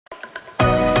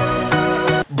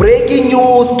Breaking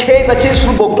news, KAIZER CHIEFS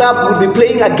Football Club will be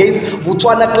playing against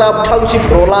BOTSWANA Club Township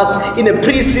Rollers in a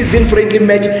pre-season friendly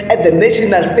match at the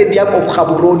National Stadium of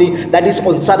Gaborone. That is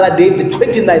on Saturday, the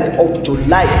 29th of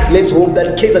July. Let's hope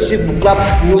that KAIZER CHIEFS Football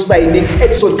Club new signings,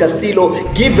 EDSON,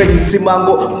 CASTILLO, given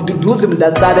Msimango, MDUDUZI,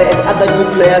 MDANTSANE and other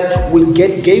new players will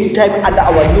get game time under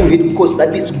our new head coach,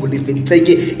 that is MOLEFI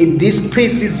NTSEKI, in this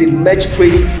pre-season match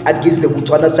training against the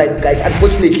BOTSWANA side, guys.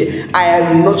 Unfortunately, I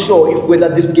am not sure if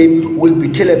whether this game will be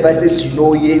televised. As you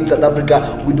know, here in South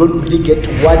Africa, we don't really get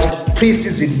to watch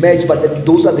pre-season match, but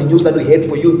those are the news that we had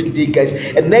for you today, guys.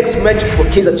 And next match for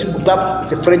KAIZER CHIEFS Club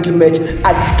is a friendly match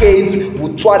against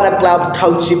BOTSWANA Club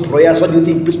Township Royals. What do you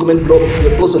think? Please comment below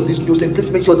your thoughts on this news, and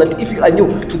please make sure that if you are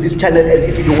new to this channel and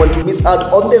if you don't want to miss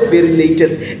out on the very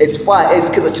latest as far as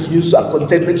KAIZER CHIEFS news are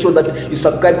concerned, make sure that you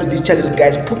subscribe to this channel,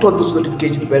 guys. Put on those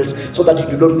notification bells so that you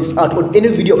do not miss out on any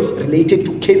video related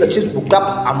to KAIZER CHIEFS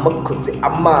Club. Amakhose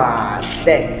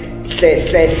amahle.